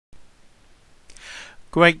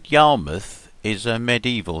Great Yarmouth is a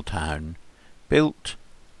medieval town, built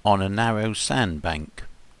on a narrow sandbank.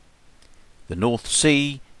 The North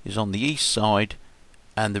Sea is on the east side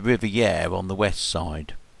and the River Yare on the west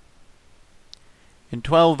side. In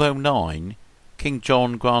 1209, King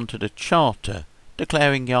John granted a charter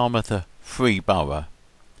declaring Yarmouth a free borough.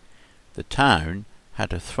 The town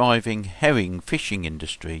had a thriving herring fishing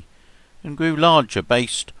industry and grew larger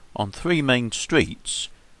based on three main streets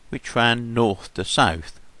which ran north to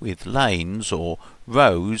south, with lanes or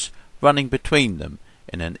rows running between them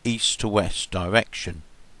in an east to west direction.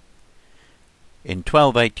 In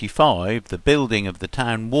 1285, the building of the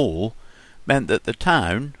town wall meant that the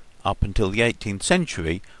town, up until the 18th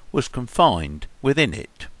century, was confined within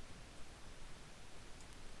it.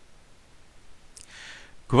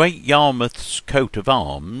 Great Yarmouth's coat of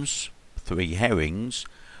arms, three herrings,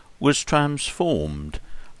 was transformed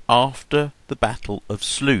after the Battle of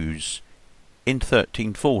Sluys in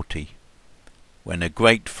 1340, when a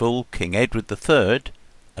grateful King Edward III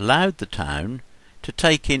allowed the town to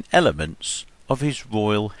take in elements of his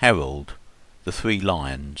royal herald, the three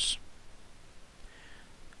lions.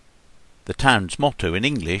 The town's motto in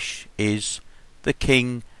English is "The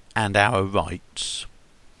King and Our Rights."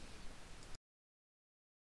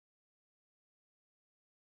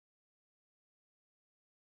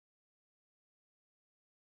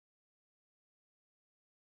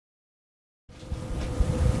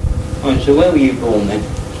 Right, so where were you born then?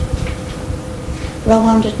 Row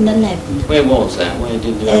 111. Where was that? Where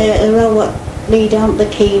did you... The row what lead on the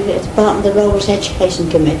key, it's part of the Rolls Education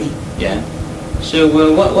Committee. Yeah. So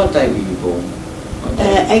what day were you born?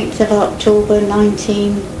 8th of October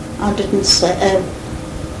 1907.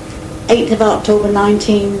 8th of October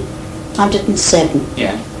 1907.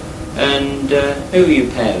 Yeah. And who were your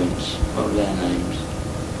parents? What were their names?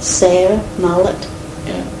 Sarah Mollett.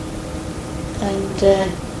 Yeah. And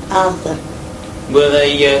Arthur. Were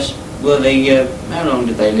they, how long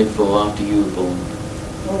did they live for after you were born?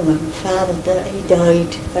 Oh, my father, he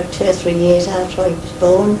died about 2 or 3 years after I was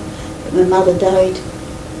born. But my mother died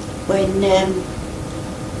when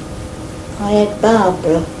I had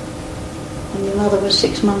Barbara, and my mother was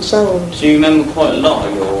 6 months old. So you remember quite a lot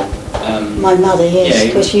of your... my mother, yes,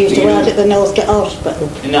 because she used to work at the Northgate Hospital.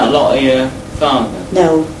 And not a lot of your father?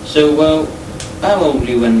 No. So, how old were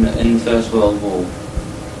you in the First World War?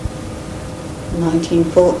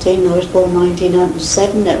 1914, I was born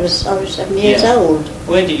 1907, I was 7 years old.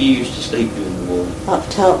 Where did you used to sleep during the war? Up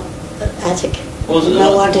top, attic. Was it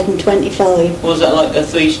no, 125. Was that like a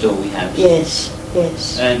three-storey house? Yes,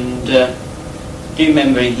 yes. And do you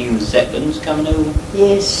remember anything of the Zeppelins coming over?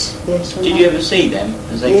 Yes, yes. Did you ever see them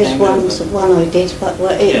as they came over? Yes, one I did, but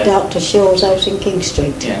at Dr. Shaw's house in King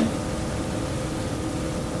Street. Yeah.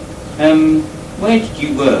 Where did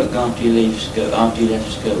you work after you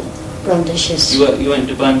left school? Brundish's. You went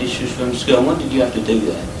to Brundish's from school. What did you have to do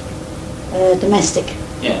there? Domestic.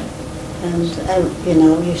 Yeah. And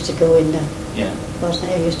used to go in there. Yeah. Wasn't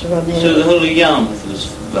I used to run there. So the whole of Yarmouth was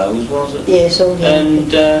rows, was it? Yes, all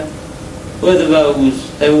Yarmouth. And were the rows,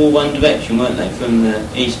 they were all one direction, weren't they? From the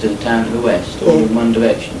east of the town to the west, all in one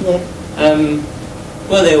direction. Yeah.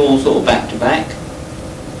 Were they all sort of back to back?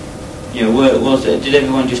 You know, did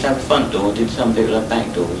everyone just have a front door, or did some people have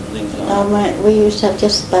back doors and things like that? No, we used to have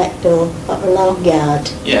just the back door, up a long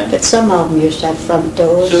yard. Yeah. But some of them used to have front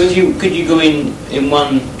doors. So could you go in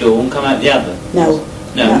one door and come out the other? No.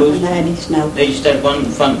 No, nannies, no. They used to have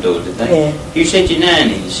one front door, did they? Yeah. You said your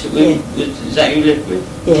nannies. Is that who you lived with?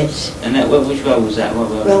 Yes. And which row was that?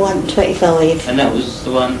 Row 125. And that was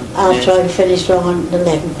the one... After I finished row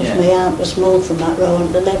 111, because my aunt was moved from that row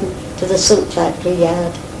 111 to the silk factory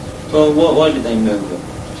yard. Well, why did they move her?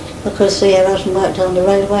 Because her husband worked on the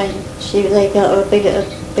railway. They got her a bigger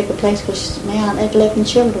place because my aunt had 11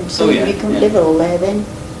 children, so you couldn't live all there then.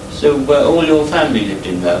 So all your family lived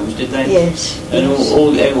in Rows, did they? Yes. And yes.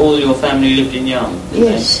 all your family lived in Yarmouth, did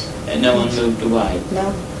yes. they? And no one moved away?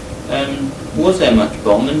 No. Was there much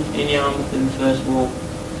bombing in Yarmouth in the First War?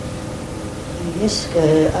 Yes,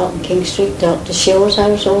 out in King Street, Dr. Shaw's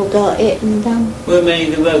house all got hit and done. Were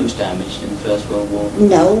many of the roads damaged in the First World War?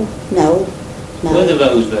 No. Were the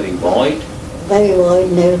roads very wide? Very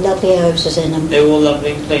wide, no, lovely houses in them. They were all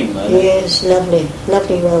lovely and clean, weren't they? Yes, lovely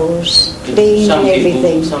roads, clean and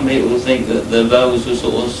everything. Some people think that the roads were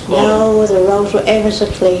sort of squalid. No, the roads were ever so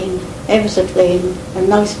clean, and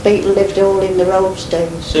nice people lived all in the roads too.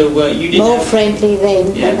 So you didn't more friendly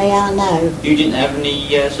then than they are now. You didn't have any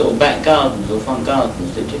sort of back gardens or front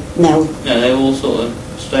gardens, did you? No. No, they were all sort of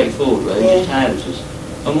straightforward roads, just houses.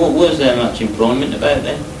 And was there much employment about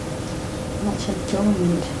then? Much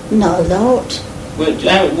employment? Not a lot.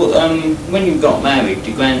 When you got married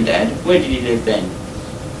to Grandad, where did he live then?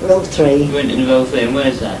 Road 3. You went in Road 3, and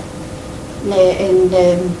where's that? In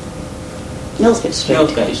Northgate Street.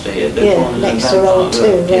 Northgate Street, at the Yeah, corner next of to Road 2,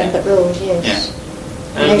 Road. Rampart Road, yes.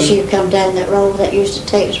 Yeah. And as you come down that road, that used to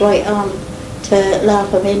take us right on to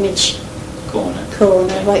Lapham Image Corner.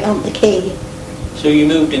 right on the quay. So you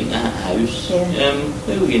moved into that house. Yeah.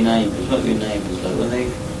 Who were your neighbours? What were your neighbours like? Were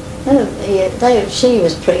they? Oh, yeah, she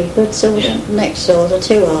was pretty good, so was Yeah. next door, the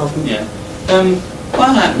two of them. Yeah. What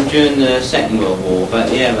happened during the Second World War about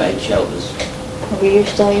the air raid shelters? I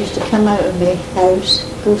used to come out of my house,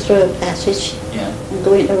 go through a passage, Yeah. and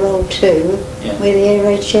go into Road 2, Yeah. where the air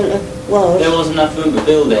raid shelter was. There wasn't enough room to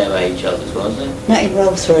build air raid shelters, was there? Not in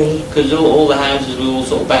Road 3. Because all the houses were all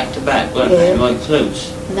sort of back to back, weren't they? Yeah. Right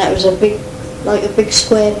close. And that was a big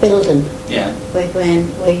square building Yeah.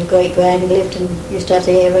 where your great granny lived and used to have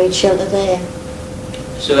the air raid shelter there.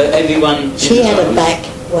 So everyone. She in the had a rows- back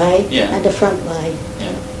way Yeah. and a front way. Yeah.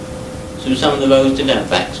 So some of the rows did have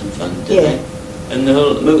backs and front, did Yeah. they? And the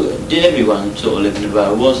whole, did everyone sort of live in a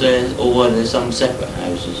row? Was there, or were there some separate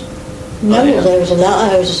houses? No, Oh, yeah. there was a lot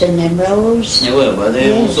of houses in them rows. They were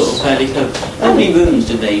they all Yes. sort of fairly close? How many rooms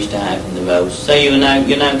did they used to have in the rows? Say you're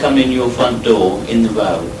now coming in your front door in the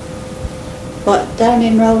row. What, down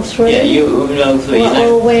in Row 3? Yeah, you were in row 3. What,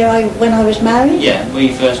 or when I was married? Yeah, when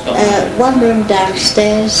you first got married. One room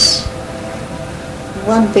downstairs,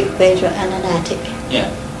 one big bedroom and an attic. Yeah.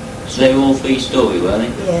 So they were all 3-storey, were they?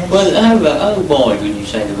 Yeah. Well, how wide would you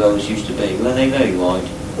say the rows used to be? Were they very wide?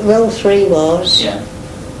 Row 3 was. Yeah.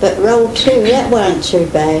 But Row 2, that weren't too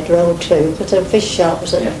bad, Row 2, because the fish shop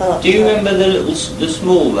was at the far. Do you remember the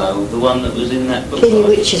small row, the one that was in that book? Kitty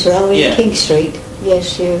Witch's Row in Yeah. King Street?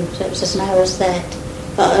 Yes, that was as narrow as that.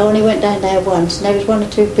 But I only went down there once, and there was 1 or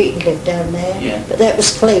 2 people lived down there. Yeah. But that was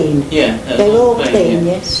clean. Yeah. that They was were all plain, clean,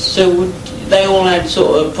 yeah. yes. So they all had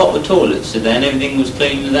sort of proper toilets did they, and everything was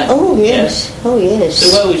clean with that? Oh, yes. Oh, yes.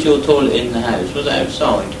 So where was your toilet in the house? Was it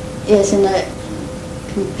outside? Yes, and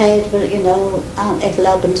compared with, Aunt Ethel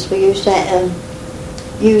Lobbins, we used to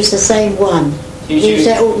use the same one. We used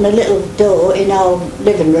to open a little door in our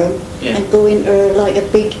living room Yeah. and go into like a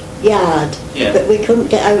big yard. Yeah. But we couldn't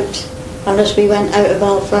get out unless we went out of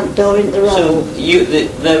our front door into the road. So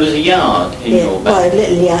there was a yard in your Well, back? a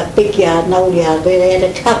little yard, big yard, an old yard, where they had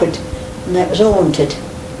a cupboard and that was haunted.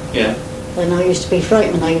 Yeah. And I used to be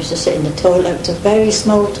frightened when I used to sit in the toilet. It was a very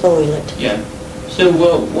small toilet. Yeah. So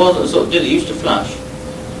did it used to flush?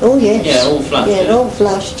 Oh, yes. Yeah, all flushed. Yeah, all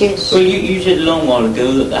flushed, yes. Well, you said a long while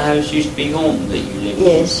ago that the house used to be haunted that you lived in.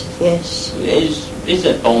 Yes. Is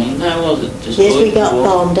it bombed? How was it? Yes, we got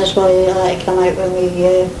bombed. That's why I come out when we,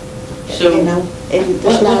 So, in the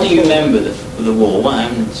what do you war. remember of the war? What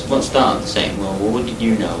happened? What started the Second World War? What did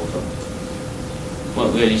you know of it?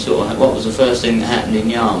 What was the first thing that happened in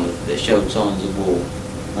Yarmouth that showed signs of war?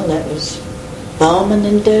 Well, that was bombing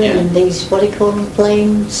and doing, Yeah. and these, what do you call them,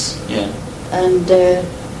 planes? Yeah. And,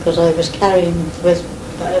 because I was carrying with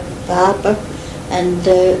Barbara, and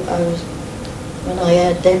when I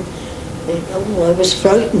heard them, I was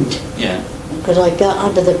frightened. Yeah. Because I got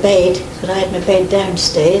under the bed, because I had my bed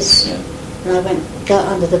downstairs, Yeah. and I got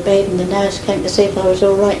under the bed, and the nurse came to see if I was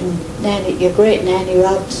all right, and your great Nanny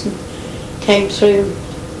Robinson came through,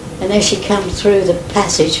 and as she came through the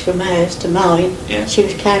passage from hers to mine, Yeah. she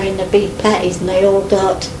was carrying the beef patties, and they all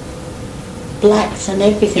got blacks and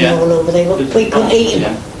everything Yeah. all over. We couldn't eat them.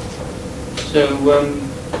 Yeah. So,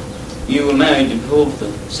 you were married before the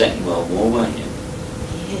Second World War, weren't you?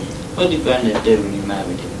 Yeah. What did Grandad do when you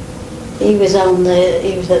married him? He was on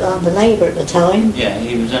the labour at the time. Yeah,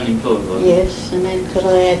 he was unemployed, wasn't he? Yes, and then because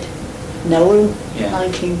I had Noel, Yeah.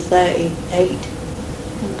 1938,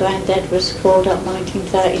 and Grandad was called up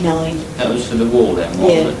 1939. That was for the war then,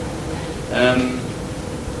 wasn't it?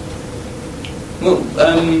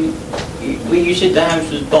 Well, you said the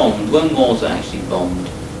house was bombed. When was it actually bombed?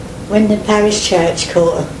 When the parish church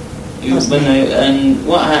caught her. And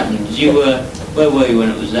what happened? Where were you when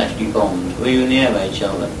it was actually bombed? Were you in the air raid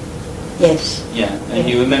shelter? Yes. Yeah, and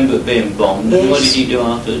you remember it being bombed. Yes. And what did you do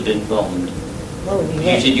after it had been bombed? Oh, You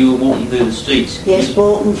yeah. said you were walking through the streets. Yes,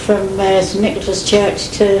 walking from St Nicholas Church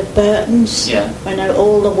to Burton's. Yeah. When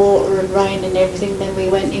all the water and rain and everything, then we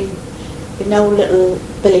went in with no little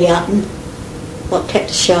Billy Hutton, what kept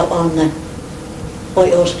the shop on the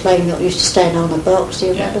White Horse Plain that used to stand on a box. Do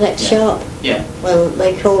you remember that shop? Yeah. Well,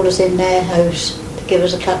 they called us in their house to give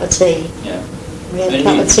us a cup of tea. Yeah. We had a And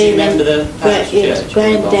cup you of tea. remember the parish church?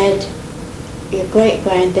 Granddad, your great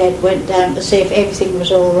granddad went down to see if everything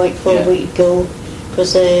was all right before Yeah. we'd go,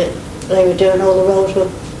 because they were doing all the roads with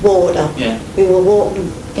water. Yeah. We were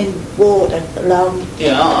walking in water along.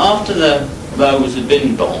 Yeah, after the Those had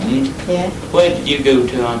been bombed. Yeah. Where did you go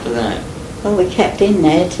to after that? Well, we kept in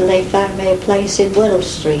there till they found me a place in Wells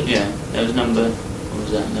Street. Yeah, that was number, what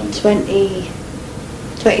was that number?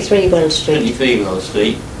 23 Wells Street. 23 Wells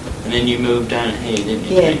Street. And then you moved down here, didn't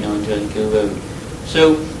you? Yeah. 29 Jellicoe Road.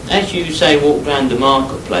 So, as you say, walked round the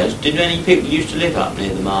marketplace, did any people used to live up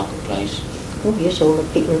near the marketplace? Oh yes, all the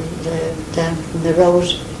people down from the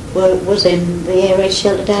roads was in the air raid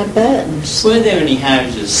shelter down Burton's. Were there any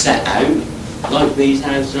houses set out, like these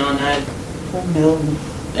houses are now? Oh no.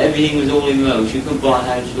 Everything was all in rows, you couldn't buy a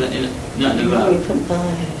house not in a No, row? you couldn't buy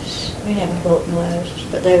a house. We never bought no houses,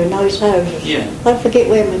 but they were nice houses. Yeah. I forget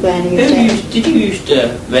where my granny used to have. Did you used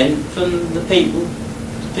to rent from the people?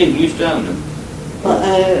 The people used to own them?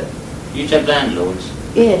 But, You used to have landlords?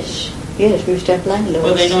 yes, we used to have landlords.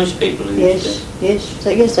 Were they nice people who used to? Yes. So,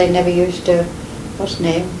 yes, they never used to. What's the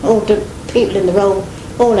name? All the people in the row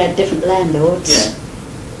all had different landlords. Yeah.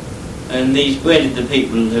 And where did the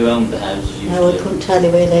people who owned the houses used to No, I live? couldn't tell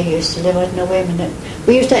you where they used to live. I don't know where a minute.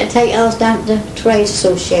 We used to have to take ours down to the Trades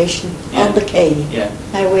Association Yeah. on the quay. Yeah.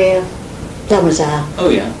 Now where plumbers are. Oh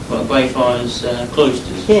yeah, what, Greyfriars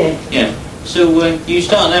Cloisters? Yeah. Yeah. So you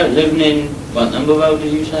started out living in, what number road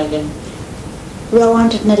did you say again? Row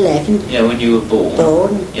 111. Yeah, when you were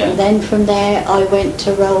born. Yeah. And then from there I went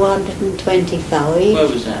to row 125. Where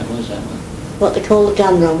was that? Where's that one? What they call the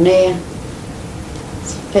gun row near.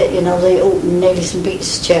 But you know, they opened nearly St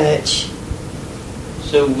Peter's Church.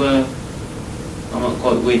 So I'm not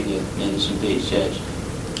quite with you near St Peter's Church.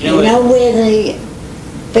 You know where the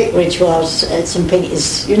vicarage was at St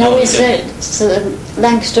Peter's? You know Oh, where okay.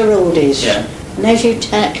 Lancaster Road is? Yeah. And as you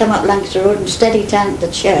come up Lancaster Road and steady down to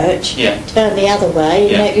the church, Yeah. turn the other way,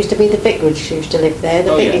 Yeah. and there used to be the vicarage used to live there,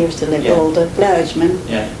 the Oh, vicar yeah. used to live, Yeah. all the clergymen.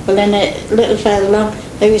 Yeah. Well then a little further along,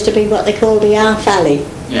 there used to be what they call the Half Alley.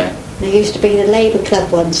 Yeah. There used to be the Labour Club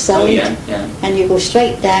one side, Oh yeah. Yeah. and you go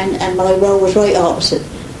straight down, and my row was right opposite.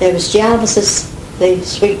 There was Yarmouth's, the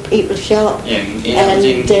sweet people shop, Yeah. It was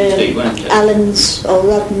in King Street, wasn't it? Allen's or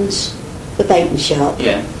Rodden's, the bacon shop.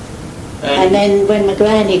 Yeah. And then when my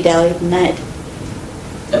granny died and that,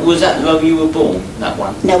 was that the row you were born? That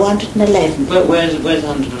one. no, 111. Where's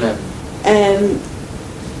 111?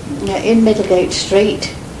 In Middlegate Street.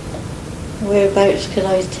 Whereabouts can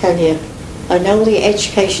I tell you? I know the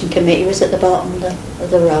Education Committee was at the bottom of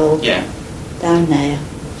the row, Yeah. down there.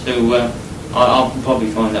 So I'll probably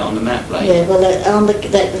find that on the map later. Yeah, well,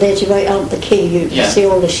 that led you right on the quay. You can Yeah. see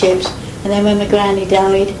all the ships. And then when my granny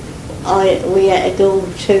died, we had to go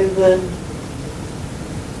to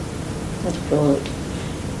what do you call it?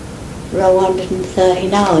 Row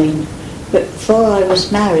 139. But before I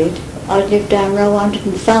was married, I lived down row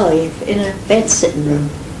 105 in a bed sitting room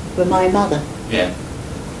with my mother. Yeah.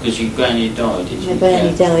 Because your granny died, did you? My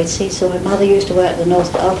granny died, see, so my mother used to work at the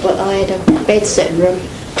North, but I had a bed sitting room,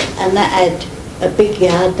 and that had a big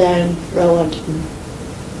yard down row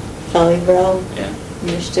 105 row. Yeah.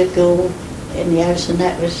 We used to go in the house, and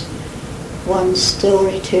that was 1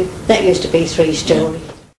 story to, that used to be 3 story.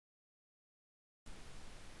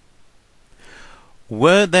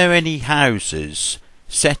 Were there any houses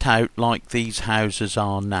set out like these houses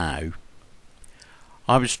are now?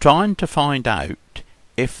 I was trying to find out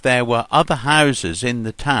if there were other houses in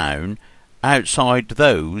the town outside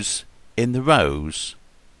those in the rows.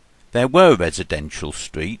 There were residential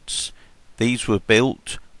streets. These were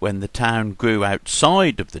built when the town grew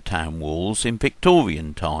outside of the town walls in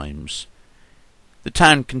Victorian times. The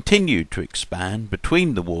town continued to expand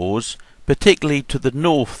between the wars, particularly to the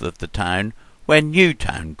north of the town when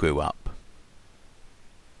Newtown grew up.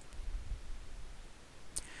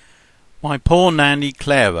 My poor Nanny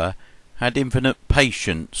Clara had infinite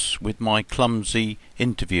patience with my clumsy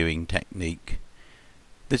interviewing technique.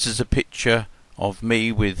 This is a picture of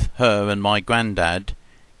me with her and my grandad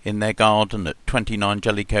in their garden at 29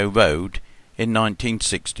 Jellicoe Road in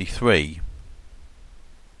 1963.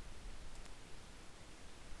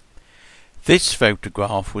 This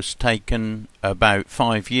photograph was taken about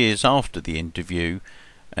 5 years after the interview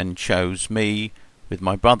and shows me with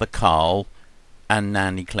my brother Carl and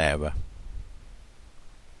Nanny Clara.